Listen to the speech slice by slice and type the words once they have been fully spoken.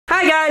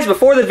Hi guys,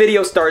 before the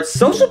video starts,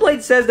 Social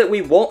Blade says that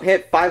we won't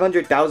hit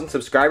 500,000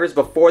 subscribers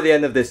before the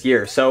end of this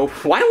year, so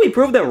why don't we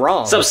prove them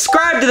wrong?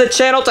 Subscribe to the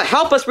channel to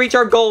help us reach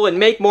our goal and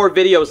make more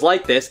videos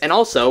like this, and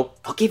also,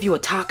 I'll give you a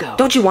taco.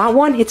 Don't you want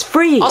one? It's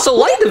free. Also,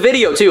 like the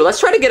video too. Let's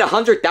try to get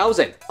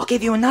 100,000. I'll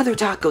give you another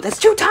taco. That's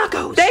 2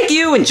 tacos. Thank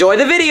you. Enjoy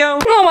the video.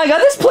 Oh my god,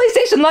 this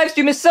PlayStation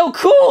livestream is so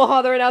cool.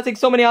 Oh, they're announcing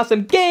so many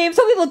awesome games.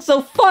 Something looks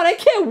so fun. I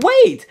can't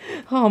wait.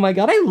 Oh my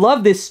god, I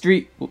love this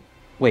street.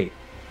 Wait,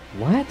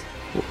 what?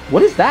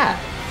 What is that?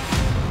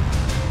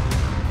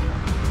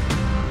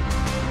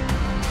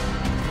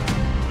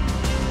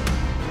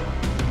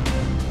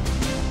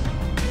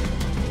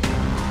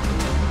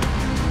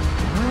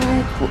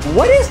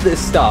 What is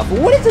this stuff?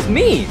 What does this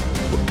mean?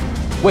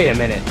 Wait a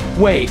minute.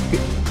 Wait.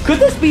 Could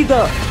this be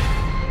the...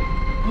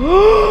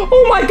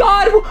 Oh my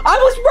god! I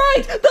was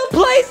right! The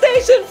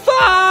PlayStation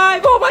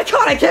 5! Oh my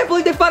god, I can't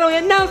believe they finally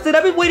announced it!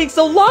 I've been waiting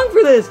so long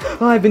for this!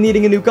 Oh, I've been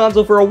needing a new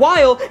console for a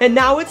while, and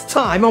now it's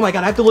time! Oh my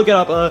god, I have to look it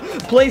up.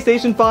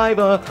 PlayStation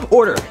 5,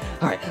 order.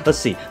 Alright, let's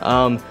see.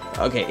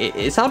 Okay,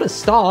 it's out of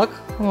stock.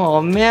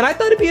 Oh man, I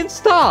thought it'd be in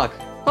stock.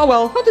 Oh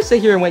well, I'll just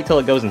sit here and wait till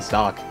it goes in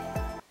stock.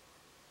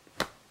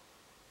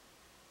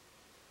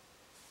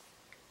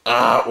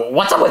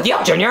 What's up with you,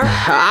 Junior?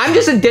 I'm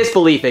just in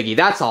disbelief, Iggy,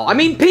 that's all. I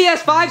mean,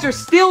 PS5s are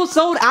still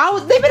sold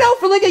out? They've been out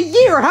for like a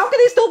year. How can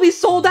they still be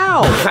sold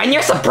out? And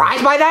you're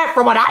surprised by that?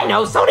 From what I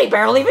know, Sony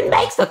barely even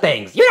makes the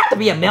things. You'd have to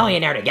be a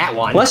millionaire to get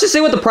one. Let's just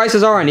see what the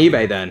prices are on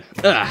eBay then.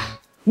 Ugh.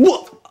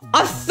 What?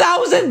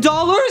 $1,000? Who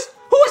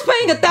was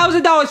paying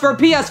 $1,000 for a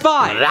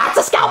PS5? That's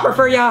a scalper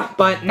for ya.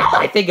 But now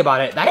that I think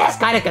about it, that is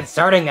kind of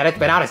concerning that it's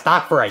been out of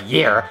stock for a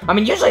year. I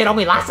mean, usually it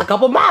only lasts a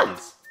couple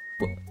months.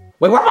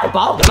 Wait, where'd my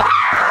ball go?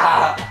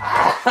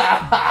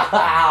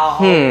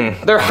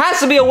 There has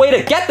to be a way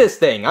to get this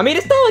thing. I mean,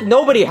 it's not like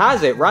nobody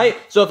has it, right?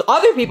 So if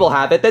other people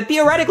have it, then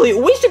theoretically,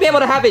 we should be able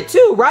to have it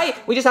too, right?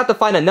 We just have to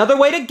find another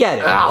way to get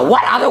it.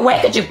 What other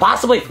way could you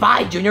possibly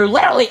find, Junior?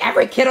 Literally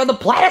every kid on the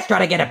planet's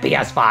trying to get a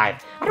PS5.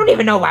 I don't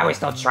even know why we're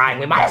still trying.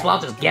 We might as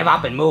well just give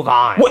up and move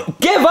on. What?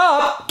 Give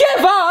up? Give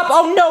up?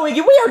 Oh no,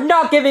 Iggy, we are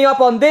not giving up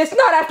on this.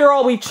 Not after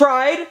all we've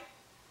tried.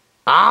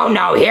 Oh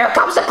no, here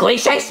comes the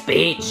cliche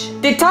speech.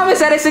 Did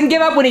Thomas Edison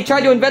give up when he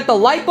tried to invent the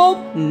light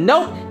bulb?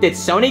 Nope. Did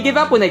Sony give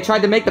up when they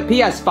tried to make the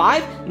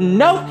PS5?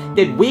 Nope.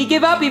 Did we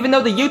give up even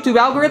though the YouTube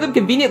algorithm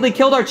conveniently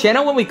killed our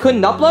channel when we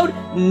couldn't upload?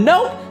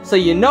 Nope. So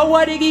you know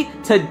what,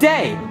 Iggy?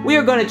 Today, we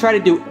are going to try to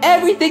do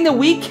everything that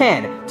we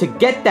can to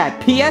get that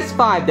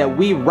PS5 that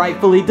we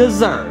rightfully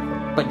deserve.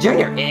 But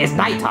Junior, it's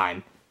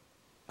nighttime.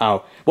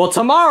 Oh, well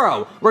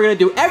tomorrow, we're going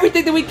to do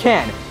everything that we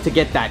can to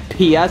get that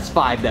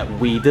PS5 that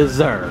we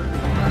deserve.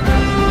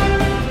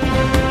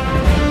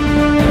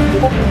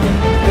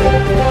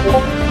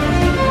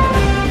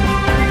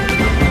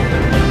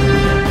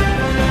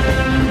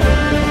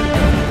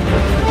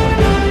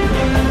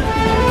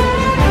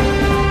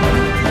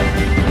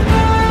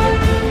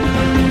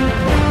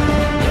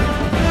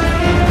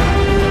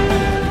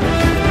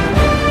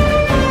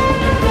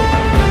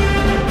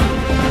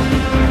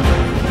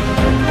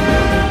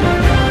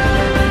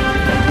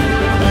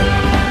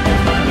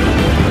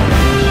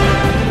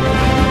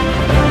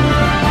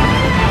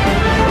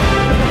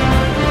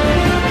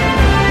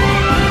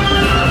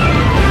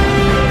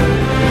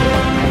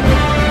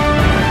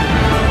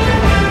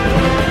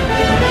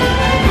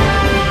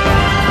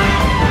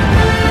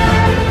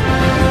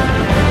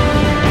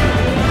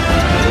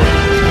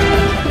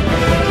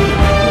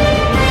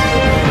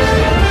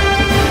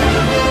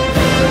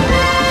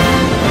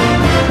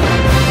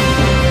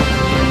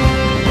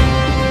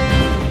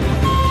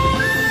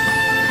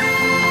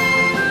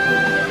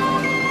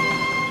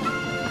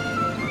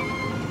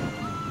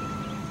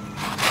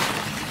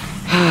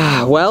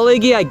 Well,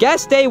 Iggy, I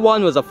guess day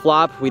one was a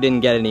flop. We didn't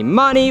get any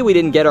money, we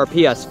didn't get our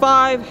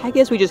PS5. I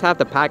guess we just have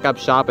to pack up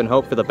shop and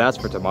hope for the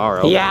best for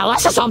tomorrow. Yeah,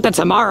 let's just hope that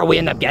tomorrow we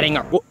end up getting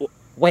our...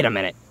 Wait a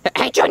minute.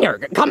 Hey, Junior,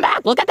 come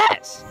back, look at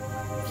this.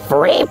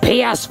 Free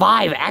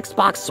PS5,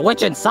 Xbox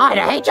Switch inside.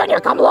 Hey, Junior,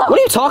 come look. What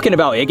are you talking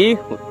about, Iggy?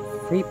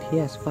 Free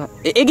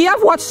PS5. Iggy,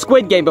 I've watched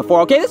Squid Game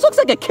before, okay? This looks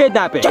like a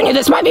kidnapping. Junior,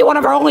 this might be one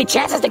of our only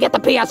chances to get the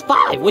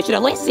PS5. We should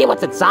at least see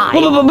what's inside.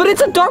 But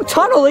it's a dark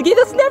tunnel, Iggy.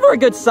 That's never a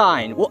good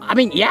sign. Well, I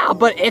mean, yeah,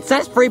 but it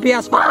says free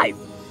PS5.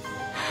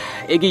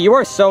 Iggy, you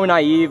are so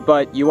naive,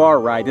 but you are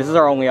right. This is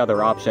our only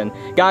other option.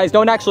 Guys,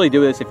 don't actually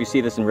do this if you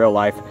see this in real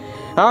life.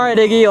 Alright,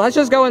 Iggy, let's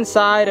just go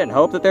inside and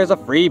hope that there's a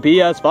free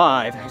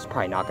PS5. There's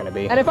probably not gonna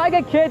be. And if I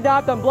get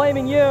kidnapped, I'm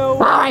blaming you.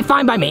 Alright,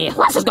 fine by me.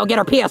 Let's just go get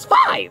our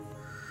PS5.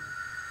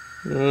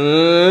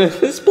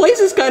 This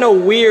place is kind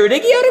of weird.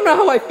 Iggy, I don't know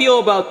how I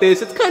feel about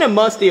this. It's kind of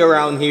musty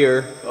around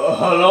here.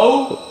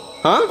 Hello?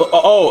 Huh?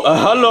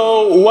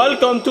 Hello.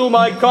 Welcome to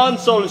my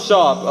console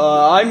shop.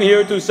 I'm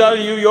here to sell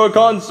you your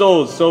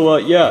consoles. So,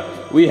 yeah,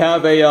 we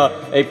have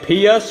a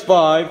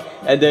PS5,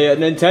 and a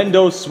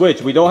Nintendo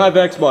Switch. We don't have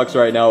Xbox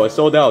right now. It's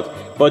sold out.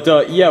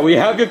 But yeah, we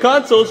have your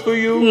consoles for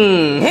you.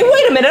 Hey,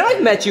 wait a minute.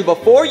 I've met you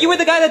before. You were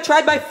the guy that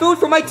tried my food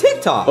for my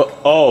TikTok.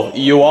 Oh,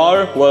 you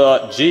are?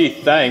 Well, gee,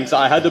 thanks.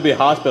 I had to be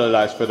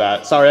hospitalized for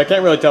that. Sorry, I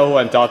can't really tell who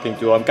I'm talking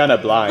to. I'm kind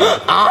of blind.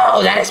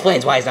 Oh, that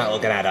explains why he's not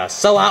looking at us.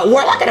 So,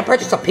 we're looking to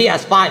purchase a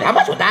PS5. How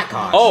much would that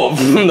cost? Oh,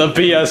 the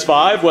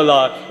PS5? Well,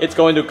 it's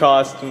going to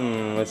cost,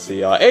 let's see,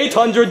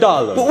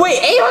 $800.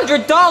 Wait,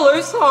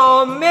 $800?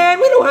 Oh, man,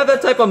 we don't have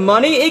that type of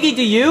money. Iggy,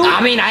 do you?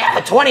 I mean, I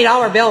have a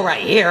 $20 bill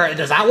right here.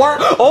 Does that work?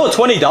 Oh,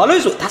 $20?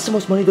 That's the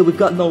most money that we've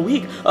gotten all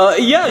week.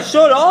 Yeah,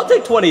 sure, I'll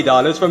take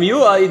 $20 from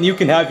you, and you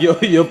can have your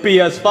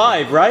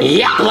PS5, right?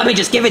 Yeah, let me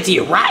just give it to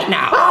you right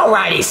now.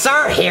 Alrighty,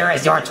 sir, here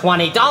is your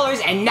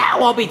 $20, and now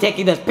we'll be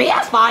taking this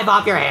PS5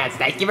 off your hands.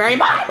 Thank you very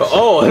much.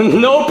 Oh,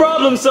 no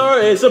problem,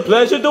 sir. It's a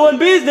pleasure doing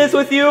business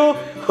with you.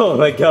 Oh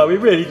my god, we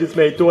really just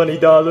made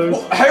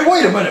 $20. Hey,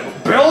 wait a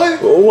minute, Billy?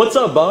 What's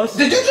up, boss?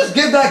 Did you just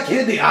give that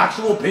kid the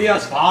actual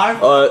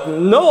PS5?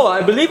 No,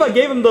 I believe I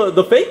gave him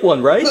the fake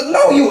one, right?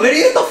 No, you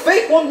idiot! The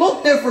fake one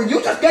looked different.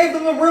 You just gave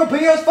them the real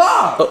PS5.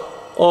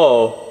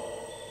 Oh.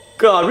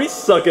 God, we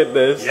suck at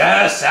this.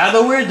 Yes,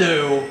 sadly we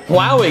do.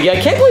 Wow, Iggy,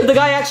 I can't believe the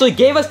guy actually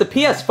gave us the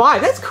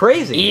PS5. That's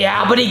crazy.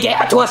 Yeah, but he gave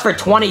it to us for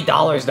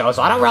 $20 though,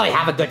 so I don't really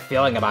have a good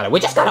feeling about it. We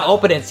just gotta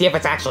open it and see if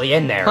it's actually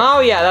in there. Oh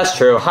yeah, that's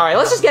true. All right,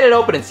 let's just get it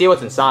open and see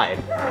what's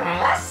inside.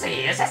 Let's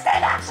see, is this thing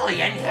actually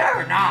in here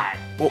or not?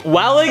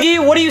 Well,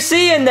 Iggy, what do you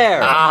see in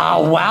there?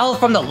 Well,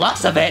 from the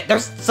looks of it,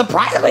 there's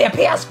surprisingly a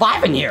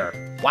PS5 in here.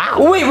 Wow.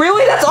 Wait,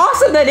 really? That's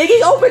awesome then,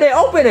 Iggy. Open it,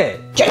 open it.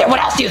 Junior, what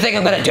else do you think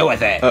I'm gonna do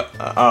with it?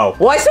 Oh.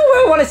 Well, I still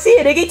really want to see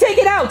it, Iggy. Take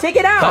it out, take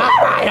it out.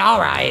 All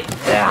right.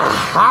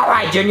 All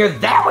right, Junior,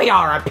 there we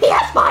are. Our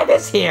PS5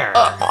 is here.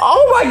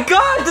 Oh my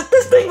god,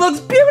 this thing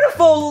looks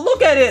beautiful.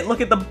 Look at it.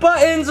 Look at the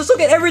buttons. Just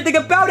look at everything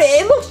about it.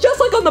 It looks just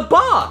like on the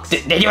box.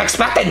 Did you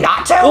expect it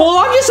not to? Well,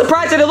 I'm just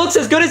surprised that it looks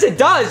as good as it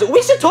does.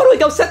 We should totally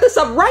go set this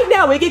up right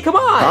now, Iggy. Come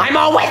on. I'm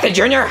all with it,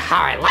 Junior.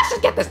 All right, let's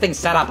just get this thing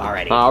set up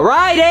already. All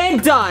right,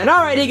 and done.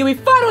 All right, Iggy, we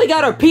finally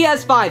got our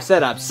PS5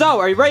 set up. So,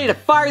 are you ready to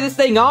fire this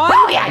thing on?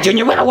 Oh yeah,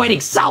 Junior, we've been waiting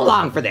so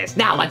long for this.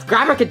 Now, let's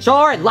grab our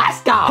controller and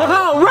let's go.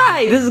 All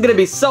right, this is gonna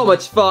be so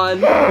much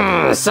fun.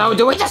 So,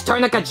 do we just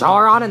turn the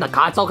controller on and the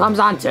console comes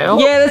on too?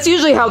 Yeah, that's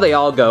usually how they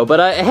all go.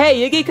 But,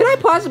 hey, Iggy, could I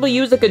possibly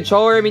use the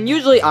controller? I mean,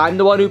 usually I'm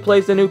the one who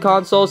plays the new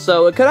console,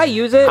 so could I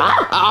use it?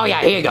 Huh? Oh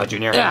yeah, here you go,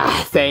 Junior.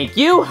 Thank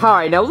you. All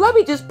right, now let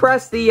me just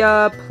press the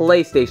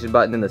PlayStation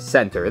button in the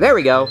center. There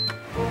we go.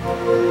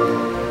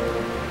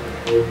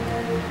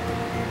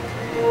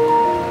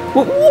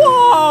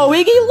 Whoa,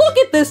 Iggy, look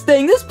at this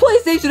thing. This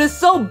PlayStation is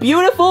so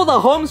beautiful. The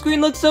home screen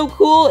looks so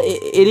cool.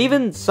 It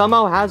even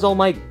somehow has all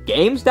my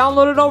games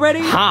downloaded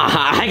already.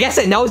 I guess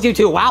it knows you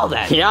too well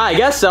then. Yeah, I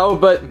guess so,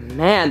 but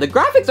man, the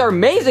graphics are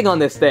amazing on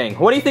this thing.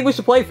 What do you think we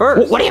should play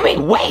first? What do you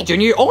mean, wait,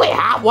 Junior? You only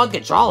have one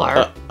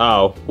controller.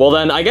 Oh, well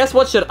then, I guess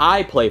what should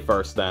I play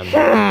first then?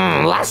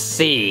 Let's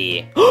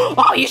see.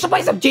 Oh, you should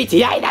play some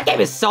GTA. That game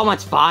is so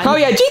much fun. Oh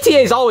yeah,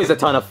 GTA is always a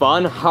ton of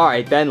fun. All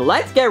right, then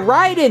let's get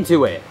right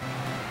into it.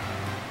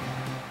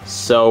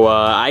 So,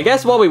 I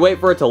guess while we wait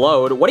for it to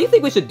load, what do you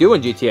think we should do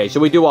in GTA?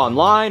 Should we do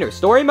online or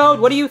story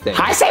mode? What do you think?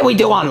 I say we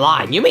do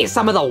online. You meet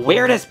some of the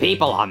weirdest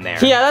people on there.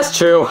 Yeah, that's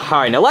true. All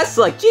right, now let's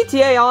select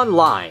GTA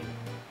Online.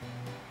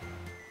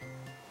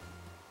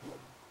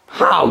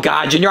 Oh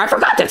god, Junior, I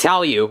forgot to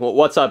tell you.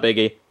 What's up,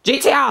 Iggy?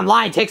 GTA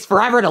Online takes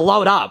forever to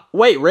load up.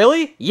 Wait,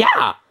 really?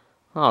 Yeah.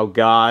 Oh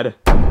god.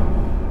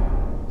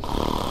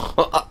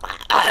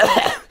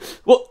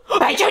 Well,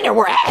 hey, Junior,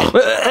 we're in.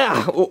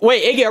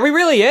 Wait, Iggy, are we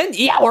really in?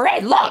 Yeah, we're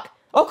in. Look.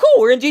 Oh,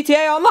 cool. We're in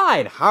GTA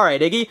Online. All right,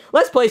 Iggy,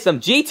 let's play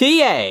some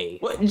GTA.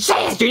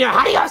 Jeez, Junior,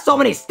 how do you have so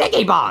many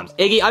sticky bombs?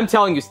 Iggy, I'm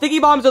telling you, sticky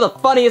bombs are the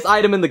funniest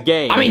item in the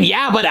game. I mean,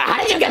 yeah, but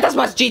how did you get this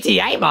much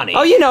GTA money?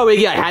 Oh, you know,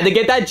 Iggy, I had to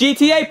get that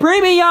GTA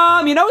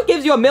Premium. You know, it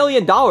gives you $1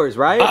 million,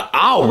 right?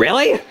 Oh,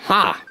 really?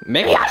 Huh.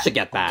 Maybe I should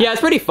get that. Yeah,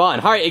 it's pretty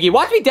fun. All right, Iggy,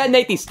 watch me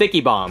detonate these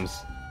sticky bombs.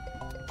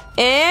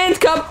 And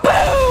kaboom!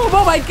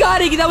 Oh my god,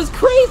 Iggy, that was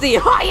crazy!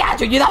 Oh yeah,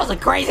 Junior, that was the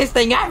craziest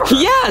thing ever!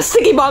 Yeah,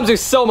 sticky bombs are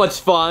so much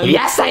fun!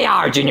 Yes, they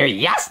are, Junior,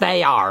 yes,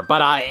 they are.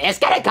 But, it's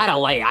getting kinda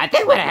late. I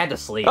think we're gonna head to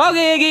sleep.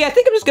 Okay, Iggy, I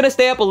think I'm just gonna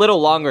stay up a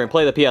little longer and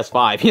play the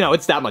PS5. You know,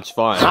 it's that much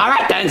fun.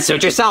 Alright then,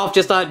 suit yourself.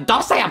 Just,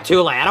 don't stay up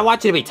too late. I don't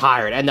want you to be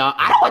tired. And,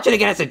 I don't want you to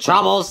get us in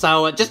trouble,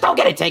 so just don't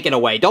get it taken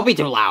away. Don't be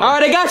too loud.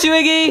 Alright, I got you,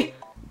 Iggy!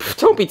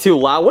 Don't be too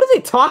loud. What is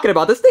he talking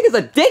about? This thing is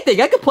addicting.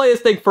 I could play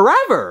this thing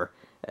forever.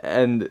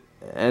 And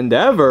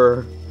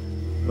ever.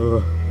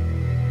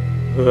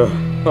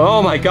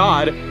 Oh my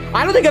god.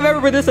 I don't think I've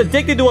ever been this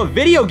addicted to a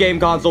video game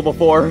console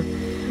before.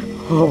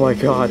 Oh my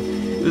god.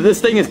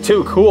 This thing is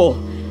too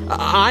cool.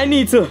 I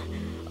need to.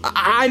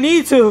 I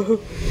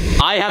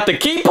have to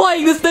keep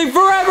playing this thing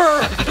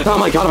forever! Oh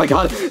my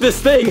god,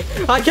 this thing!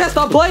 I can't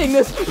stop playing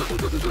this!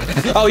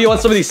 Oh, you want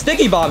some of these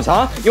sticky bombs,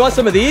 huh? You want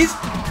some of these?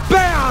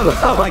 Bam!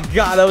 Oh my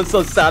god, that was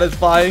so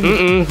satisfying.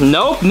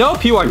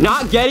 Nope, you are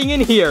not getting in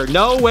here.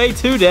 No way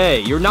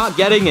today. You're not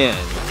getting in.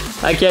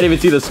 I can't even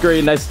see the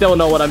screen. I still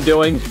know what I'm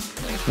doing.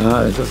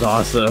 This is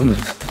awesome.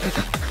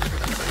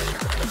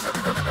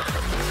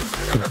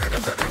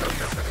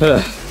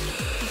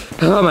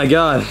 Oh my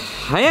god.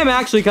 I am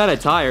actually kind of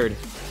tired.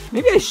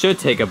 Maybe I should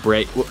take a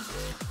break.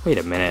 Wait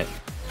a minute.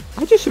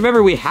 I just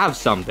remember we have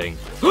something.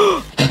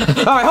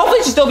 Alright, hopefully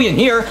it should still be in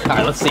here.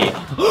 Alright, let's see.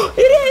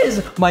 It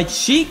is! My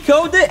cheat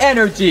code to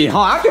energy.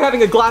 After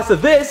having a glass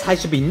of this, I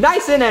should be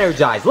nice and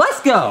energized. Let's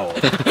go!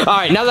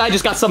 Alright, now that I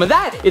just got some of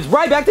that, it's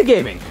right back to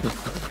gaming.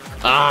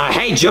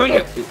 Hey,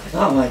 Junior!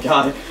 Oh my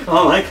god,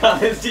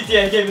 this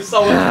GTA game is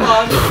so much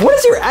fun! What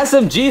is your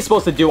SMG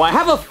supposed to do? I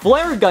have a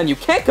flare gun, you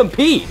can't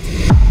compete!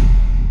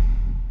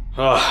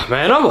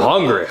 Man, I'm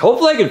hungry.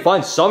 Hopefully I can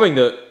find something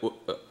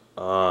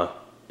to...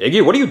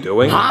 Iggy, what are you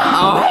doing?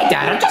 Oh, hey,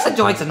 Dad, I'm just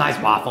enjoying some nice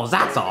waffles,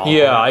 that's all.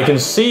 Yeah, I can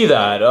see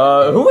that.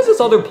 Who is this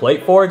other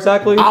plate for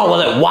exactly? Oh,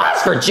 well, it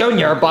was for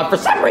Junior, but for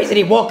some reason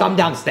he won't come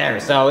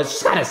downstairs, so it's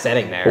just kind of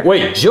sitting there.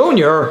 Wait,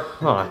 Junior?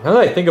 Now that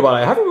I think about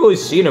it, I haven't really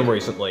seen him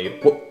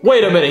recently.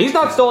 Wait a minute, he's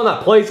not still on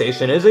that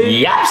PlayStation, is he?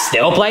 Yep,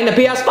 still playing the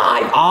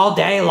PS5 all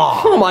day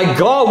long. Oh my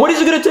god, when is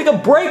he gonna take a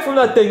break from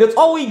that thing? That's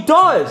all he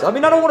does. I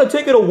mean, I don't want to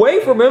take it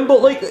away from him,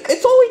 but like,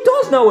 it's all he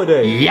does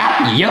nowadays.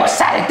 Yep, you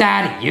said it,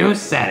 Dad, you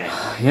said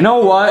it. You know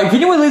what?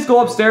 Can you at least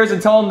go upstairs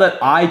and tell him that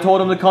I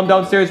told him to come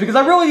downstairs? Because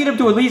I really need him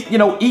to at least, you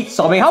know, eat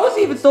something. How is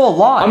he even still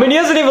alive? I mean, he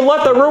hasn't even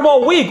left the room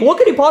all week. What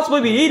could he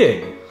possibly be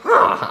eating?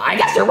 I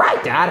guess you're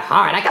right, Dad.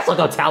 Alright, I guess I'll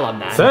go tell him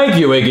then. Thank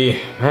you,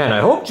 Iggy. Man, I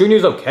hope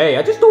Junior's okay.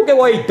 I just don't get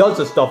why he does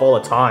this stuff all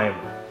the time.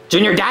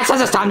 Junior, Dad says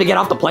it's time to get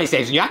off the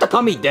PlayStation. You have to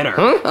come eat dinner.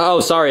 Huh?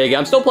 Oh, sorry, Iggy.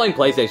 I'm still playing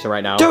PlayStation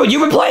right now. Dude,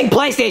 you've been playing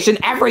PlayStation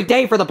every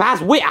day for the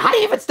past week. How do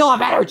you even still have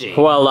energy?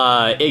 Well,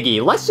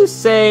 Iggy, let's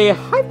just say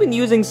I've been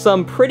using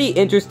some pretty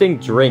interesting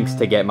drinks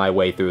to get my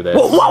way through this.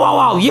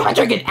 Whoa. You've been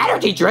drinking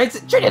energy drinks?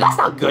 Junior, that's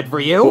not good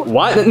for you.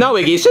 What? No,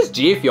 Iggy, it's just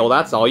G Fuel,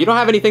 that's all. You don't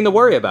have anything to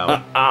worry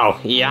about.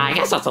 Oh, yeah, I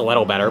guess that's a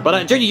little better.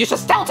 But, Junior, you should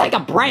still take a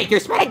break. You're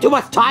spending too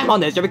much time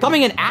on this. You're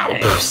becoming an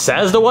addict.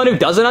 Says the one who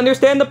doesn't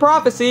understand the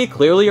prophecy.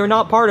 Clearly, you're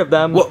not part of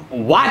them. What?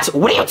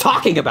 What are you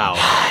talking about?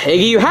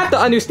 Iggy, you have to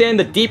understand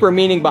the deeper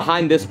meaning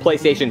behind this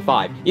PlayStation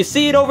 5. You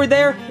see it over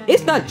there?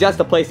 It's not just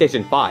a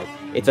PlayStation 5.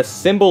 It's a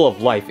symbol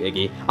of life,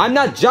 Iggy. I'm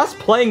not just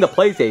playing the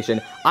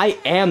PlayStation, I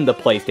am the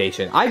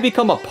PlayStation. I've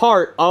become a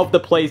part of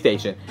the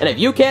PlayStation. And if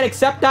you can't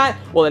accept that,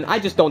 well then I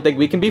just don't think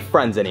we can be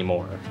friends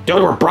anymore.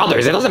 Dude, we're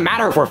brothers. It doesn't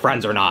matter if we're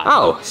friends or not.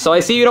 Oh, so I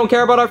see you don't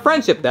care about our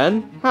friendship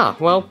then. Huh,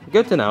 well,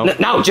 good to know.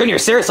 No, Junior,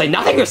 seriously,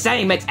 nothing you're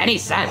saying makes any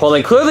sense. Well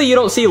then clearly you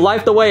don't see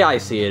life the way I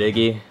see it,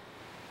 Iggy.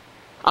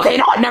 Okay, you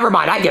know what? Never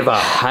mind. I give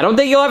up. I don't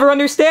think you'll ever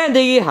understand,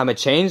 Iggy. I'm a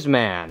changed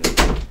man.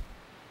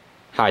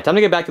 Alright, time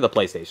to get back to the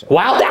PlayStation.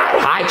 Well, Dad,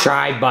 I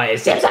tried, but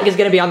it seems like he's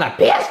gonna be on that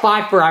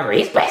PS5 forever.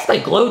 He's basically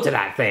glued to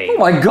that thing. Oh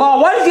my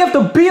god, why does he have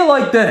to be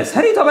like this?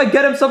 Anytime I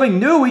get him something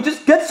new, he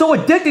just gets so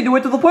addicted to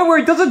it to the point where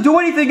he doesn't do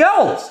anything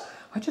else.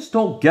 I just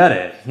don't get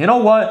it. You know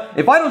what?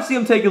 If I don't see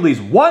him take at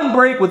least one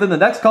break within the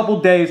next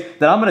couple days,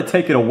 then I'm gonna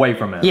take it away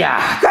from him.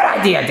 Yeah, good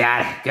idea,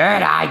 Dad.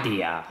 Good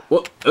idea.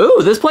 Well,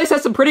 ooh, this place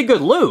has some pretty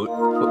good loot.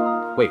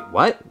 Wait,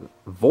 what?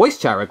 Voice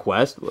chat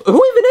request? Who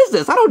even is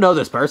this? I don't know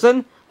this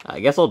person. I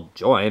guess I'll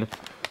join.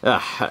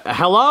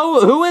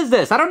 Hello? Who is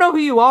this? I don't know who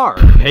you are.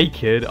 Hey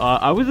kid,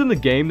 I was in the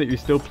game that you're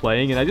still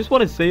playing, and I just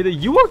want to say that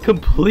you are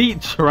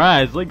complete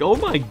trash. Like, oh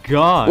my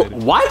god.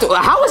 What?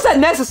 How is that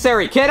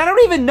necessary, kid? I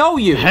don't even know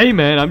you. Hey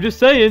man, I'm just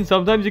saying,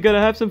 sometimes you gotta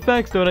have some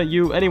facts thrown at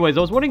you. Anyways,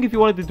 I was wondering if you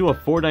wanted to do a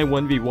Fortnite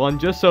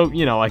 1v1, just so,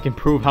 you know, I can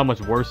prove how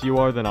much worse you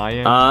are than I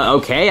am.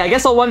 Okay, I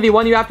guess I'll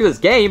 1v1 you after this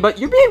game, but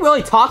you're being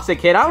really toxic,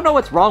 kid. I don't know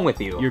what's wrong with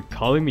you. You're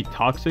calling me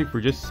toxic for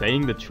just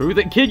saying the truth?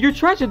 Kid, you're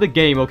trash at the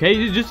game, okay?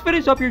 You just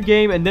finish up your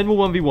game, and then we'll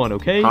 1v1.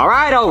 Okay?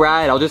 Alright.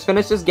 I'll just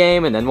finish this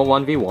game and then we'll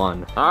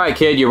 1v1. Alright,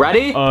 kid, you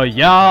ready?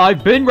 Yeah,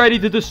 I've been ready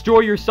to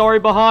destroy your sorry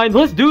behind.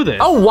 Let's do this.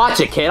 Oh,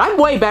 watch it, kid. I'm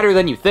way better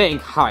than you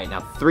think. Alright,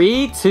 now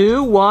 3,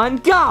 2, 1,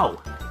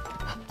 go!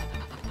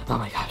 Oh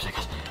my gosh.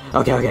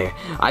 Okay.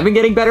 I've been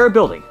getting better at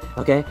building.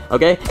 Okay.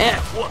 And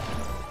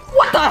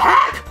what the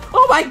heck?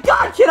 Oh my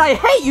god, kid, I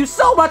hate you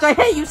so much!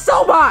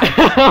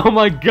 Oh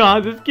my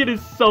god, this kid is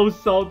so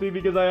salty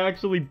because I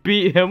actually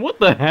beat him. What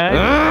the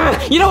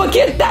heck? You know what,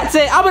 kid? That's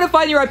it! I'm gonna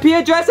find your IP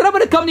address and I'm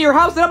gonna come to your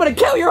house and I'm gonna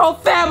kill your whole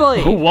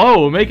family!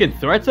 Whoa, making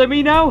threats at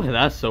me now?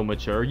 That's so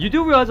mature. You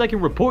do realize I can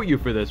report you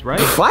for this,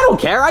 right? I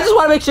don't care. I just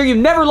want to make sure you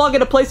never log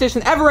into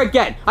PlayStation ever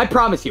again. I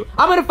promise you.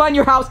 I'm gonna find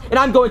your house and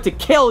I'm going to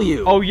kill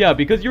you. Oh yeah,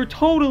 because you're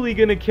totally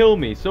gonna kill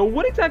me. So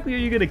what exactly are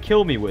you gonna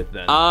kill me with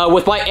then?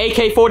 With my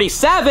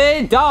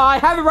AK-47. Duh, I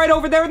have it right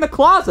over there in the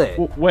closet.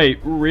 Wait,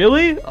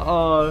 really?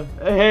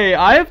 Hey,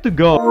 I have to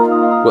go.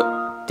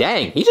 What?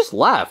 Dang, he just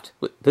left.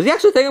 Does he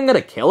actually think I'm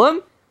gonna kill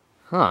him?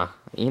 Huh.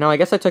 You know, I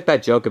guess I took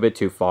that joke a bit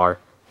too far.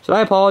 Should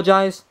I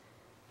apologize?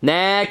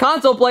 Nah,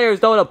 console players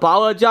don't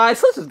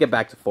apologize. Let's just get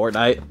back to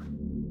Fortnite.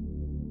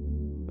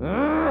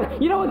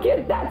 You know what,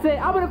 kid? That's it.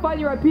 I'm gonna find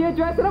your IP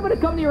address and I'm gonna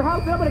come to your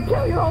house and I'm gonna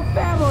kill your whole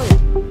family.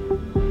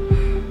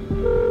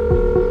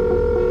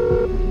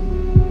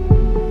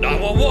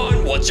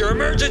 911, what's your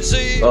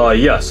emergency?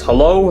 Yes,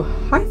 hello?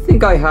 I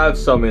think I have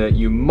something that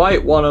you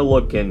might want to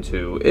look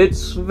into.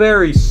 It's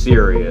very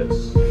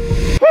serious.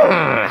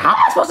 How am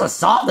I supposed to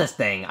solve this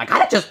thing? I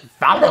kind of just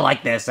found it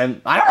like this,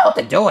 and I don't know what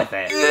to do with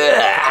it.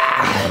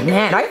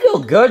 Man, I feel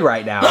good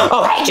right now.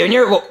 Oh, hey,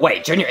 Junior.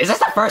 Wait, Junior, is this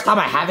the first time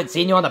I haven't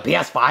seen you on the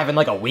PS5 in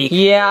like a week?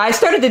 Yeah, I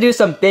started to do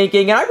some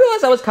thinking, and I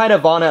realized I was kind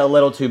of on it a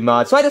little too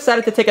much, so I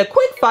decided to take a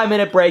quick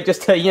 5-minute break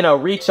just to, you know,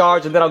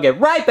 recharge, and then I'll get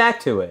right back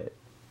to it.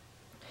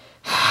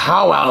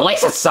 Oh, well, at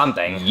least it's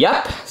something.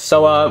 Yep.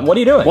 So, what are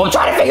you doing? Well, I'm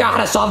trying to figure out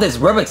how to solve this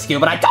Rubik's Cube,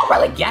 but I don't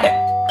really get it.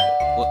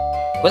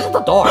 Where's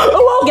the door?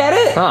 Oh, I'll get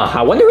it. Huh,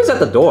 I wonder who's at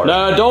the door.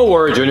 Nah, don't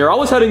worry, Junior. I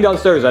was heading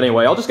downstairs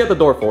anyway. I'll just get the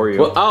door for you.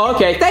 Well, oh,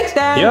 okay. Thanks,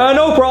 Dad. Yeah,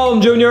 no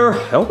problem, Junior.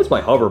 I hope it's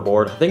my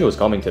hoverboard. I think it was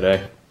coming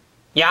today.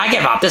 Yeah, I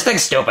give up. This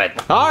thing's stupid.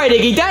 All right,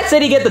 Iggy. Dad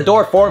said he'd get the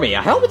door for me.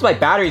 I hope it's my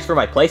batteries for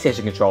my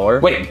PlayStation controller.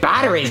 Wait,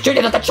 batteries?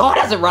 Junior, the controller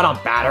doesn't run on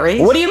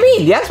batteries. What do you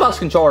mean? The Xbox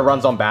controller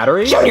runs on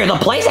batteries. Junior, the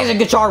PlayStation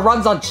controller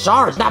runs on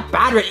charge, not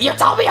battery. You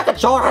told me your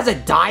controller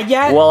hasn't died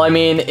yet? Well, I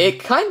mean, it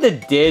kind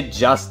of did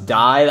just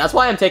die. That's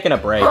why I'm taking a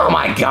break. Oh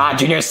my god,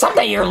 Junior,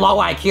 someday your low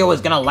IQ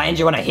is gonna land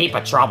you in a heap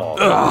of trouble.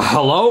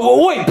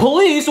 Hello? Wait,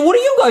 police? What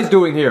are you guys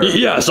doing here?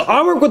 Yes,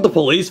 I work with the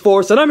police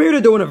force, and I'm here to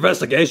do an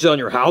investigation on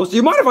your house. Do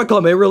you mind if I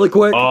come in really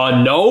quick?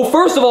 No.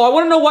 First of all, I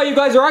want to know why you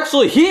guys are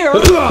actually here.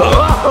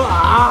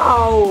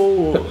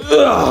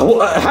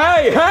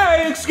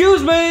 Hey,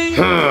 excuse me.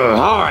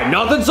 Alright,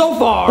 nothing so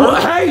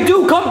far. Hey,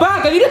 dude, come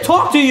back. I need to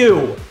talk to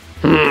you.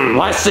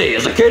 Let's see,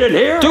 is the kid in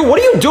here? Dude, what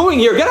are you doing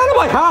here? Get out of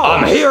my house.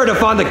 I'm here to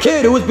find the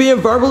kid who was being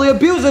verbally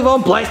abusive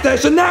on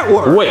PlayStation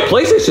Network. Wait,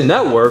 PlayStation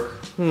Network?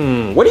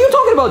 What are you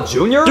talking about,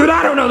 Junior? Dude,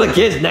 I don't know the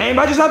kid's name.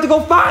 I just have to go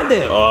find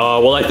him.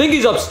 Well, I think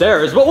he's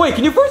upstairs. But wait,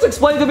 can you first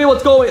explain to me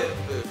what's going...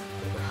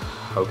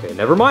 Okay,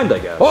 never mind, I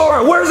guess.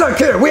 Alright, where's that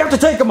kid? We have to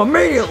take him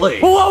immediately.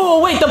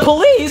 Whoa, wait, the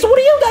police? What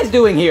are you guys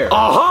doing here?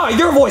 Aha,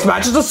 your voice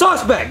matches the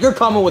suspect. You're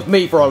coming with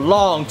me for a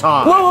long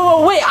time.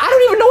 Whoa, wait, I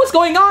don't even know what's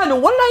going on.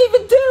 What did I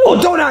even do? Oh,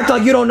 don't act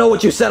like you don't know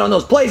what you said on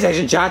those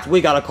PlayStation chats. We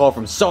got a call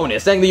from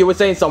Sonya saying that you were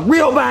saying some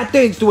real bad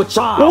things to a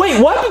child.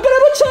 Wait, what? But I'm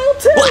a child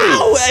too.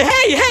 Wow,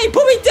 hey,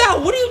 put me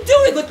down. What are you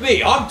doing with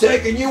me? I'm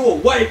taking you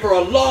away for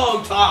a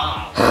long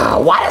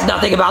time. Why does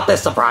nothing about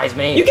this surprise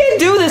me? You can't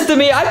do this to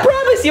me. I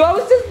promise you, I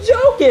was just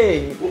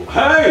joking.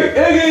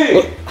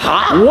 Hey, Iggy!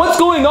 Huh? What's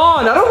going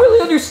on? I don't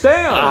really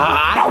understand.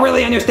 I don't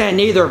really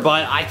understand either,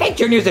 but I think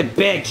Junior's in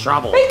big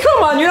trouble. Hey,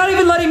 come on, you're not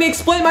even letting me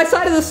explain my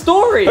side of the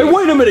story. Hey,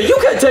 wait a minute. You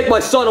can't take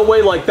my son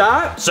away like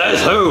that.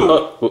 Says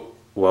who?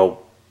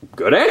 Well,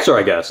 good answer,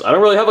 I guess. I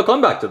don't really have a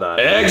comeback to that.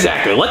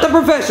 Exactly. Let the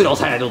professionals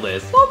handle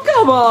this. Oh,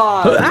 come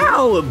on.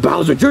 Ow,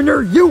 Bowser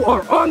Jr., you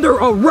are under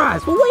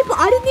arrest. But wait, but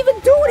I didn't even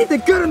do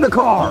anything. Get in the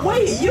car.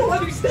 Wait, you don't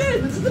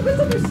understand. This is a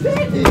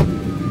misunderstanding.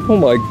 Oh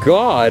my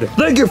god.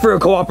 Thank you for your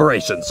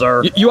cooperation,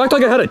 sir. You act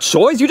like I had a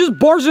choice? You just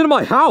barged into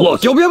my house.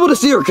 Look, you'll be able to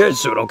see your kid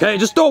soon, okay?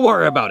 Just don't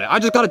worry about it. I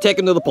just gotta take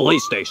him to the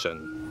police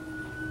station.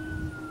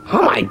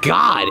 Oh my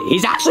god,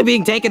 he's actually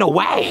being taken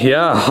away.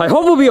 Yeah, I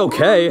hope he'll be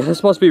okay.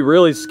 This must be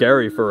really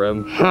scary for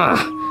him.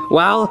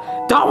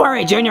 Well, don't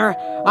worry, Junior.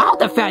 I'll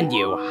defend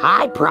you,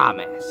 I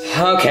promise.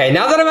 Okay,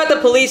 now that I'm at the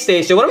police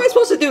station, what am I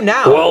supposed to do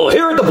now? Well,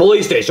 here at the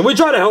police station, we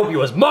try to help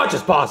you as much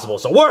as possible,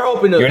 so we're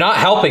hoping to— You're not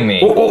helping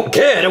me. Oh,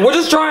 kid, and we're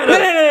just trying to—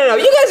 No,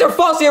 you guys are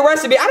falsely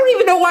arresting me. I don't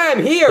even know why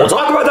I'm here. We'll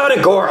talk about that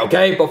in court,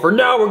 okay? But for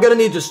now, we're gonna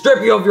need to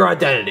strip you of your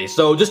identity,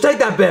 so just take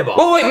that bib off.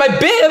 Oh, wait, my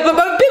bib? But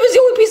my bib is the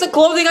only piece of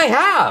clothing I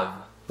have.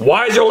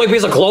 Why is your only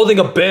piece of clothing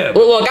a bib?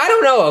 Well, look, I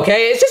don't know,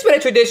 okay? It's just been a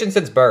tradition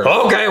since birth.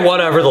 Okay,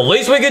 whatever. The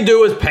least we can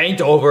do is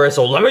paint over it,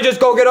 so let me just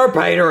go get our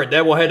painter and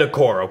then we'll head to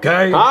court,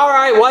 okay? All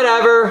right,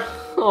 whatever.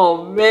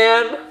 Oh,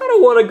 man, I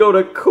don't want to go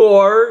to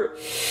court.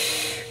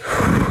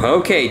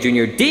 Okay,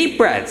 Junior, deep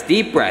breaths,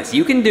 deep breaths.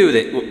 You can do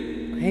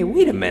this. Hey,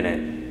 wait a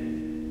minute.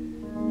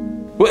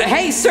 Well,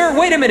 hey, sir,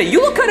 wait a minute. You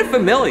look kind of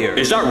familiar.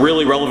 Is that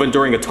really relevant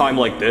during a time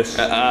like this?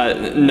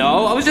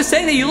 No. I was just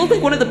saying that you look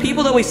like one of the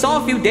people that we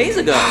saw a few days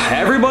ago.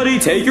 Everybody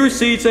take your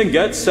seats and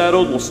get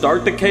settled. We'll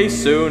start the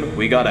case soon.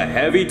 We got a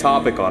heavy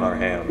topic on our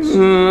hands.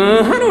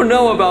 I don't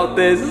know about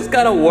this. This is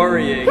kind of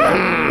worrying.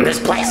 This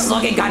place is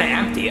looking kind of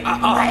empty.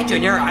 Oh, hey,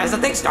 Junior, has the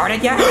thing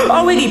started yet?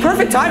 Oh, Iggy,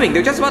 perfect timing.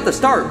 They're just about to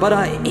start. But,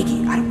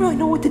 Iggy, I don't really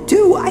know what to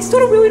do. I still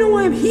don't really know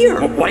why I'm here.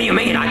 What do you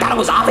mean? I thought it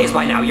was obvious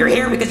by now. You're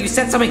here because you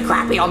said something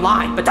crappy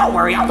online. But don't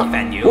worry, I'll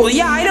defend you. Well,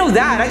 yeah, I know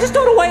that. I just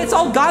don't know why it's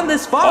all gone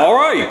this far. All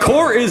right,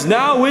 court is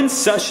now in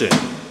session.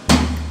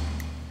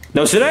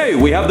 Now today,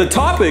 we have the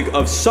topic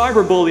of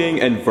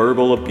cyberbullying and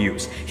verbal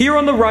abuse. Here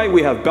on the right,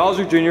 we have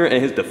Bowser Jr.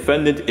 and his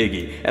defendant,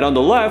 Iggy. And on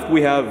the left,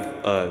 we have,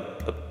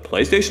 a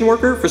PlayStation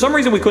worker? For some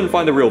reason, we couldn't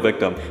find the real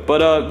victim.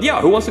 But, yeah,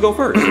 who wants to go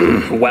first?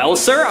 Well,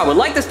 sir, I would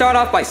like to start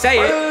off by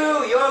saying—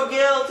 Boo, you're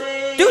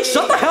guilty. Dude,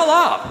 shut the hell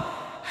up!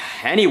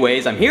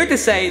 Anyways, I'm here to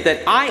say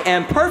that I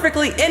am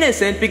perfectly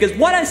innocent because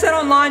what I said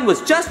online was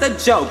just a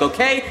joke,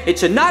 okay? It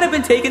should not have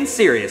been taken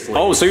seriously.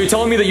 Oh, so you're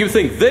telling me that you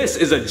think this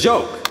is a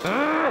joke?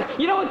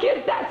 You know what,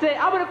 kids? That's it.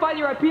 I'm gonna find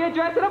your IP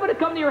address and I'm gonna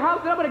come to your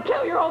house and I'm gonna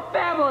kill your whole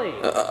family.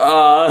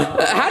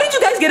 How did you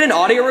guys get an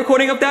audio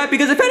recording of that?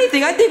 Because if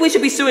anything, I think we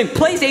should be suing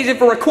PlayStation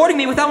for recording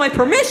me without my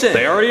permission.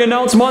 They already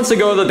announced months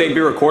ago that they'd be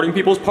recording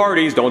people's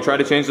parties. Don't try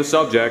to change the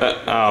subject.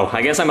 Oh,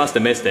 I guess I must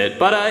have missed it.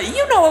 But,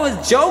 you know I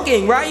was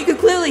joking, right? You could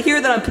clearly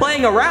hear that I'm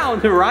playing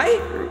around, right?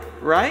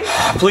 right?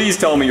 Please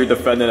tell me your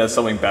defendant has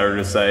something better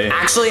to say.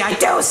 Actually, I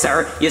do,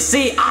 sir. You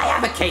see, I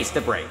have a case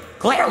to break.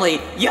 Clearly,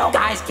 you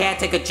guys can't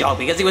take a joke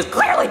because he was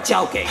clearly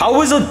joking.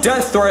 How is a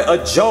death threat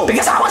a joke?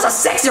 Because I was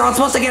a 6-year-old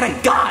supposed to get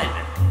a gun.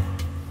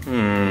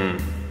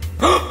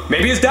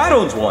 Maybe his dad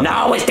owns one.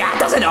 No, his dad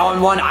doesn't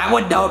own one. I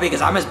would know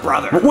because I'm his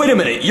brother. Wait a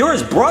minute, you're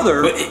his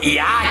brother?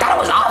 Yeah, I thought it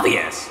was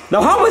obvious.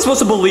 Now how am I supposed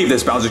to believe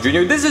this, Bowser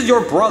Jr.? This is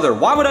your brother.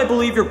 Why would I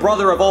believe your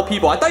brother of all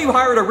people? I thought you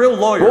hired a real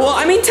lawyer. Well,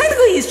 I mean,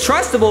 technically he's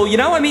trustable, you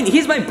know? I mean,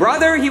 he's my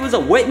brother, he was a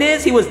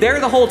witness, he was there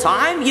the whole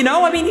time, you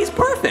know? I mean, he's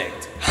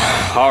perfect.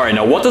 Alright,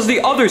 now what does the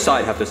other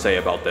side have to say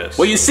about this?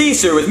 Well, you see,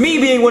 sir, with me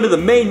being one of the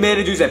main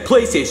managers at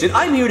PlayStation,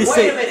 I'm here to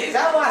say— Wait a minute, is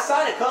that why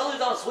Sonic Colors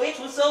on Switch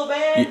was so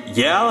bad?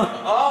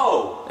 Yeah?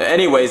 Oh.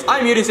 Anyways,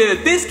 I'm here to say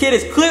that this kid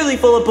is clearly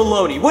full of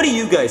baloney. What do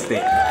you guys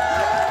think?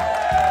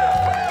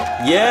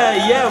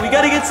 Yeah, we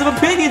gotta get some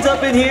opinions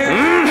up in here.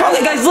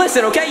 Okay, guys,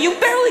 listen, okay?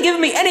 You've barely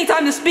given me any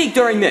time to speak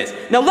during this.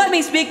 Now let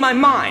me speak my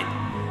mind.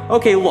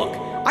 Okay, look.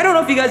 I don't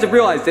know if you guys have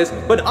realized this,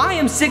 but I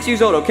am 6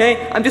 years old,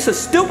 okay? I'm just a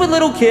stupid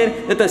little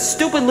kid that does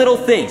stupid little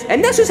things.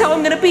 And that's just how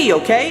I'm gonna be,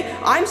 okay?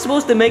 I'm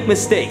supposed to make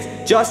mistakes,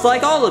 just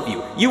like all of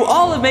you. You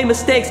all have made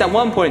mistakes at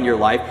one point in your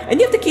life,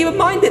 and you have to keep in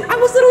mind that I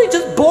was literally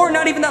just born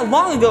not even that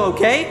long ago,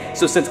 okay?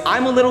 So since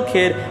I'm a little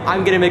kid,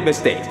 I'm gonna make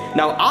mistakes.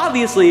 Now,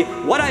 obviously,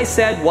 what I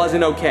said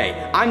wasn't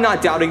okay. I'm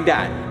not doubting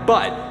that.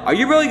 But, are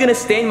you really gonna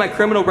stain my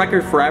criminal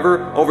record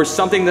forever over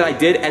something that I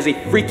did as a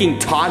freaking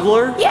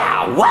toddler?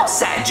 Yeah, well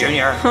said,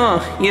 Junior.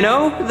 Huh, you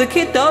know, the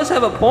kid does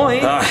have a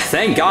point.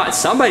 Thank God,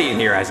 somebody in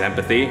here has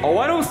empathy. Oh,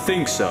 I don't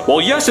think so.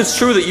 Well, yes, it's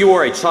true that you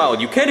are a child.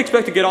 You can't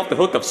expect to get off the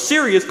hook of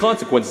serious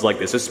consequences like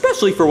this,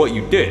 especially for what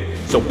you did.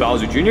 So,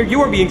 Bowser Jr.,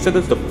 you are being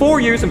sentenced to 4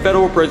 years in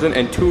federal prison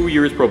and 2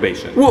 years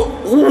probation.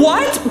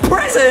 What?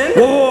 Prison?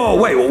 Whoa,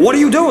 wait, what are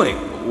you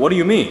doing? What do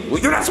you mean?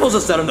 Well, you're not supposed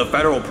to send him to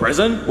federal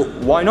prison. Well,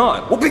 why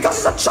not? Well, because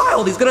he's a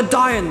child. He's gonna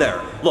die in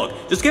there.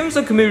 Look, just give him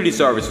some community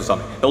service or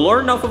something. He'll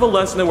learn enough of a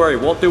lesson to where he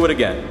won't do it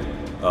again.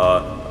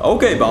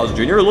 Okay, Bowser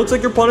Jr., it looks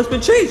like your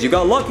punishment changed. You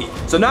got lucky.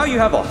 So now you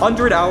have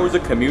 100 hours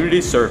of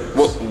community service.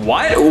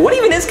 What? What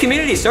even is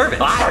community service?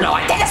 I don't know,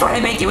 I think that's where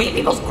they make you eat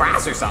people's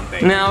grass or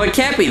something. No, it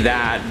can't be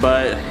that,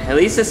 but at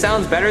least it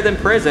sounds better than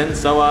prison.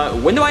 So,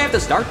 when do I have to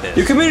start this?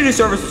 Your community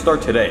service will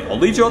start today. I'll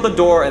lead you out the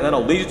door, and then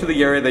I'll lead you to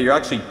the area that you're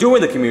actually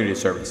doing the community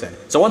service in.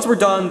 So once we're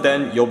done,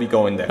 then you'll be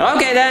going there.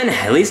 Okay then,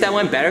 at least that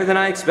went better than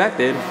I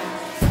expected.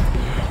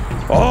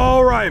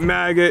 All right,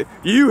 Maggot,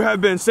 you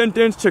have been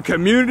sentenced to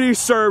community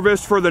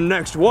service for the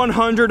next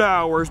 100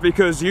 hours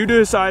because you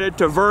decided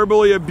to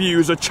verbally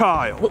abuse a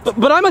child.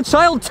 But I'm a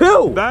child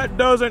too! That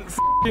doesn't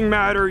f***ing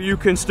matter, you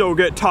can still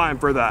get time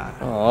for that.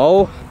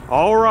 Oh.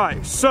 All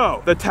right,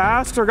 so the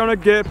tasks are gonna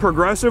get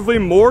progressively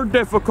more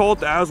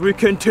difficult as we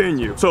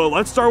continue. So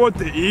let's start with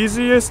the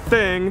easiest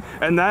thing,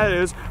 and that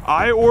is,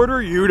 I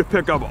order you to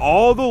pick up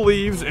all the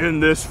leaves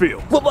in this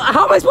field. Well,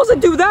 how am I supposed to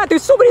do that?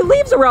 There's so many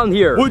leaves around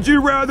here. Would you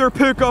rather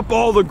pick up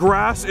all the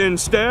grass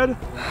instead?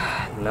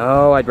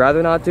 No, I'd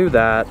rather not do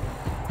that.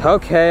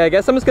 Okay, I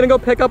guess I'm just gonna go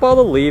pick up all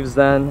the leaves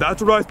then.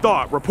 That's what I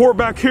thought. Report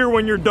back here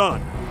when you're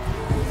done.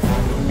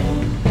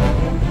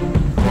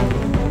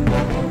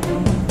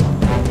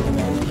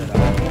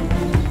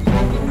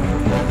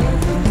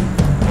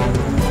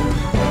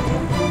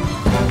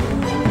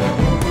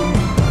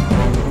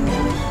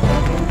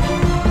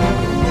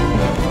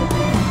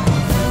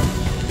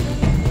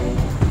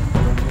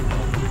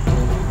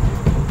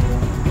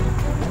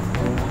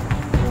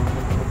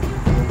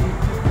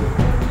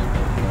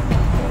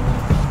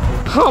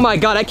 Oh my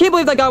god, I can't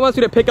believe that guy wants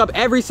me to pick up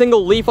every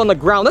single leaf on the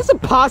ground. That's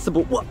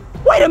impossible.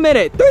 Wait a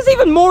minute, there's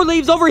even more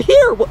leaves over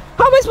here.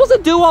 How am I supposed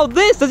to do all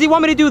this? Does he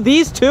want me to do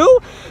these too?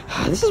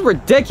 This is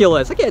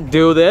ridiculous. I can't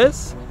do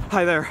this.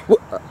 Hi there.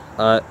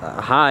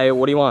 Hi,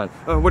 what do you want?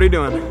 What are you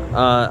doing?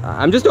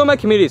 I'm just doing my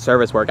community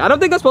service work. I don't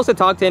think I'm supposed to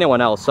talk to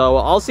anyone else, so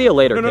I'll see you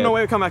later, No,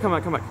 wait, come back.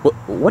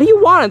 What do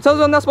you want? It says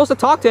I'm not supposed to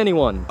talk to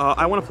anyone.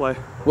 I want to play.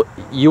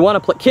 You want to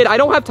play? Kid, I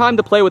don't have time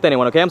to play with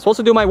anyone, okay? I'm supposed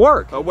to do my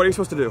work. What are you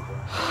supposed to do?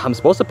 I'm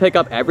supposed to pick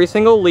up every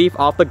single leaf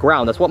off the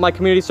ground. That's what my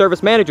community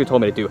service manager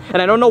told me to do.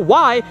 And I don't know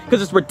why, because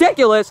it's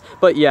ridiculous,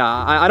 but yeah,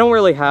 I don't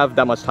really have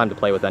that much time to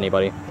play with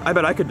anybody. I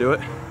bet I could do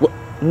it.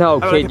 No, I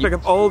bet kid. I can pick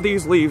up all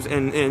these leaves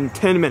in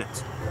 10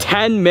 minutes.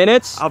 10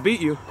 minutes? I'll beat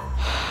you.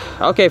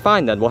 Okay,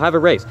 fine then. We'll have a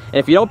race. And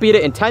if you don't beat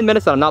it in 10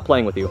 minutes, then I'm not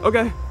playing with you.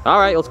 Okay. All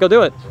right, let's go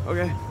do it.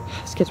 Okay.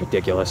 This kid's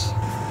ridiculous.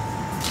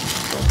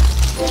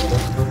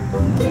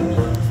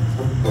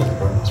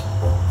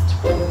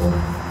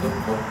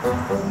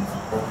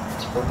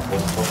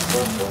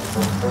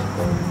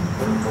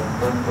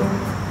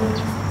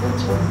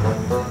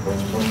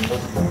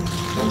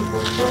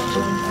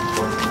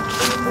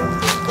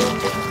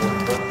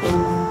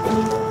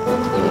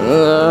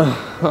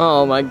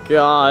 Oh my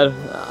god.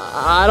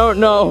 I don't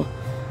know.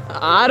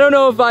 I don't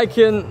know if I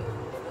can...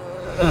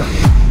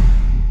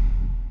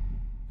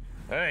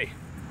 Hey,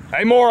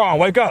 moron,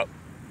 wake up.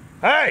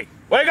 Hey,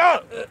 wake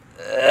up.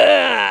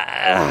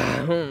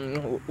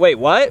 Wait,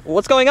 what?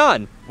 What's going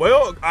on?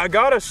 Well, I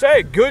gotta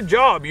say, good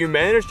job. You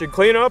managed to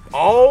clean up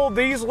all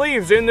these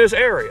leaves in this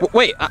area.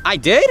 Wait, I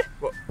did?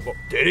 Well,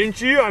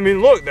 didn't you? I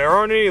mean, look, there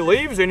aren't any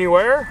leaves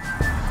anywhere.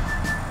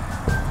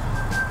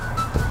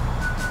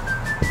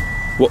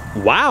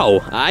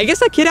 Wow, I guess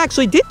that kid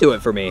actually did do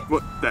it for me.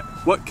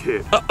 What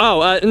kid?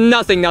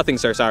 Nothing,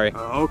 sir, sorry.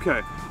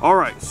 Okay. All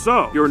right,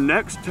 so your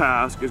next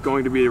task is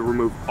going to be to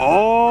remove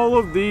all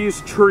of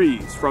these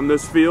trees from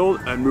this field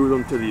and move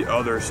them to the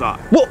other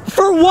side. Well,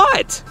 for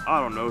what?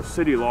 I don't know,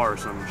 city law or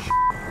some shit.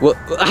 Well,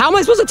 how am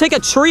I supposed to take a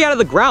tree out of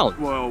the ground?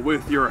 Well,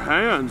 with your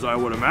hands, I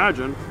would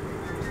imagine.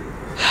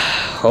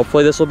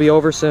 Hopefully this will be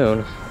over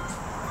soon.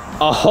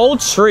 A whole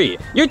tree?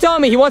 You're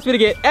telling me he wants me to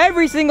get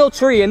every single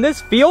tree in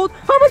this field?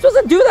 How am I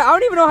supposed to do that? I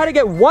don't even know how to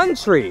get one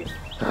tree.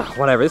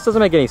 Whatever, this doesn't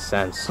make any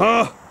sense.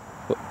 Huh?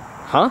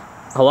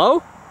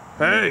 Hello?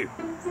 Hey.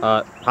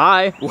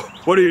 Hi.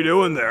 What are you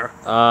doing there?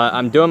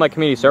 I'm doing my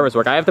community service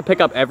work. I have to pick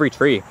up every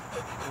tree.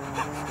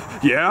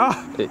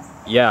 Yeah?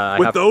 Yeah,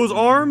 With those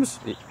arms?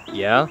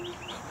 Yeah.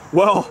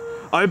 Well,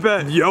 I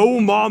bet yo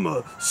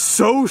mama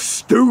so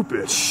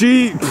stupid.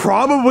 She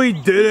probably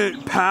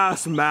didn't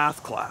pass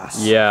math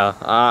class. Yeah,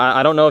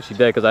 I don't know if she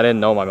did because I didn't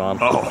know my mom.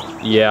 Oh.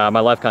 Yeah,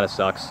 my life kind of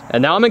sucks.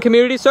 And now I'm in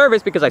community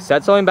service because I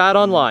said something bad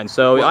online,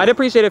 so I'd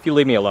appreciate it if you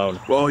leave me alone.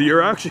 Well,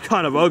 you're actually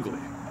kind of ugly.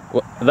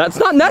 Well, that's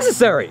not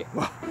necessary.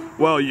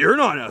 Well, you're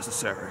not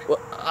necessary. Well,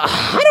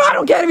 I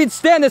don't can't even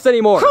stand this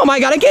anymore. Oh my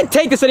god, I can't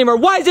take this anymore.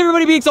 Why is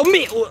everybody being so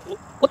mean?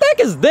 What the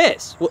heck is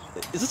this?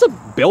 Is this a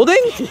building?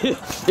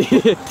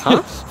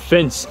 Huh?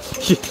 Fence.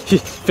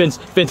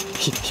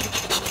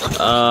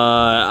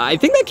 I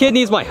think that kid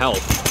needs my help.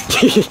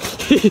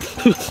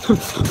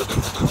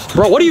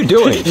 Bro, what are you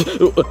doing?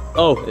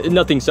 Oh,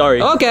 nothing,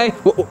 sorry. Okay,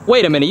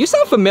 wait a minute, you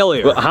sound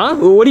familiar. Huh?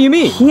 What do you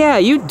mean? Yeah,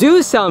 you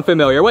do sound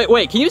familiar.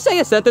 Wait, can you say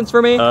a sentence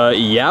for me?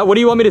 Yeah, what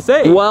do you want me to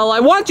say? Well, I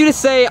want you to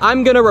say,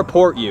 I'm gonna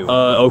report you.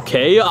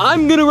 Okay,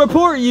 I'm gonna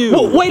report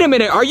you. Wait a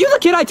minute, are you the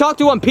kid I talked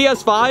to on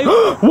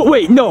PS5?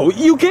 Wait, no,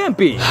 you can't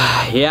be.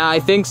 Yeah, I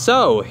think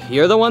so.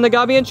 You're the one that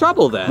got me in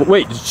trouble then.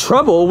 Wait,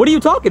 trouble? What are you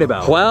talking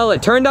about? Well,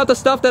 it turned out the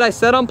stuff that I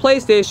said on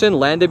PlayStation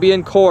landed me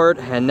in court,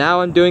 and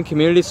now I'm doing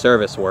community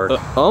service work.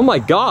 Oh my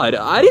god,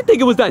 I didn't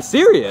think it was that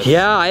serious.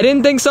 Yeah, I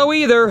didn't think so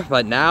either,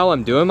 but now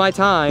I'm doing my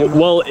time.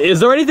 Well, is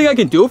there anything I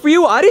can do for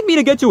you? I didn't mean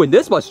to get you in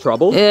this much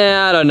trouble.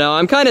 Yeah, I don't know.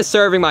 I'm kind of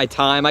serving my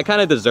time. I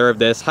kind of deserve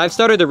this. I've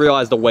started to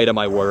realize the weight of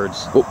my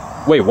words.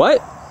 Wait, what?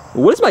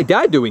 What is my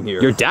dad doing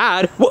here? Your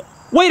dad?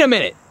 Wait a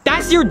minute.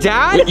 That's your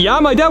dad? Yeah,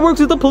 my dad works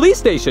at the police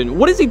station.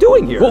 What is he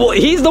doing here? Well,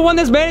 he's the one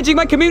that's managing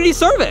my community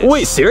service.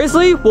 Wait,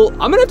 seriously? Well,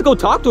 I'm gonna have to go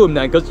talk to him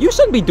then, because you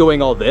shouldn't be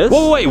doing all this.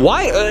 Wait,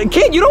 why?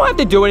 Kid, you don't have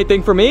to do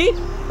anything for me.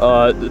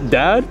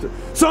 Dad?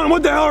 Son,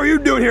 what the hell are you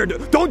doing here?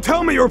 Don't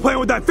tell me you were playing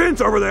with that fence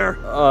over there.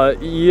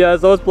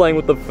 Yes, I was playing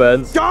with the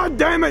fence. God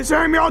damn it,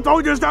 Samuel, I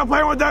told you to stop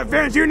playing with that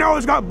fence. You know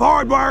it's got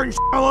barbed wire and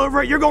all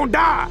over it. You're gonna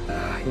die.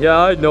 Yeah,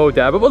 I know,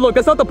 Dad, but look,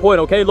 that's not the point,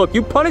 okay? Look,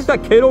 you punished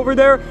that kid over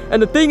there, and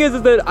the thing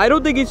is that I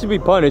don't think he should be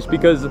punished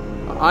because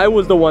I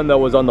was the one that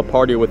was on the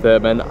party with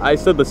him, and I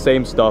said the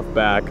same stuff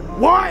back.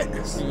 What?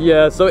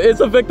 Yeah, so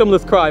it's a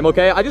victimless crime,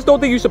 okay? I just don't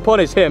think you should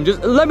punish him.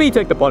 Just let me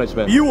take the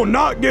punishment. You will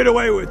not get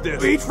away with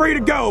this. He's free to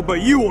go,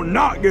 but you will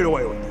not get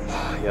away with this.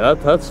 Yeah,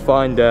 that's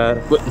fine,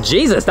 Dad. But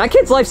Jesus, that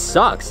kid's life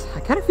sucks. I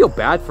kind of feel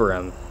bad for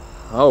him.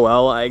 Oh,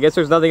 well, I guess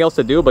there's nothing else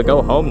to do but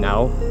go home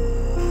now.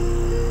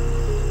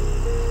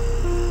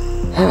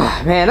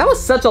 Man, that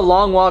was such a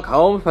long walk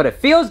home, but it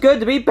feels good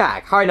to be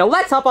back. All right, now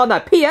let's hop on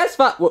that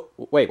PS5.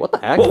 Wait, what the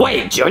heck?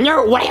 Wait,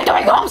 Junior, what are you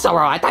doing home so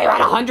early? I thought you had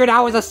 100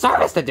 hours of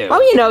service to do.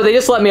 Oh, you know, they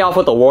just let me off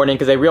with a warning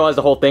because they realized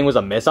the whole thing was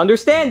a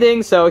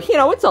misunderstanding, so, you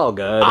know, it's all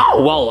good.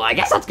 Oh, well, I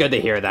guess that's good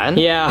to hear then.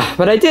 Yeah,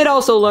 but I did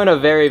also learn a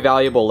very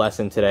valuable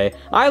lesson today.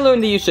 I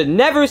learned that you should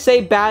never say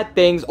bad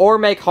things or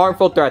make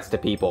harmful threats to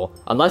people,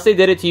 unless they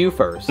did it to you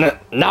first.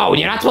 No,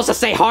 you're not supposed to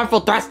say harmful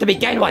threats to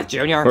begin with,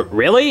 Junior.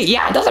 Really?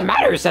 Yeah, it doesn't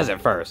matter who says it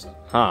first.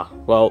 Huh,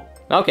 well,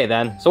 okay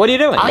then. So what are you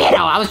doing? Oh, you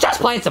know, I was just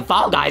playing some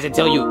Fall Guys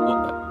until you...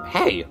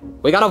 Hey,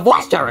 we got a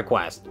voice chat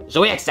request. Should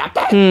we accept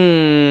it?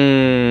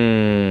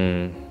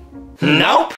 Nope.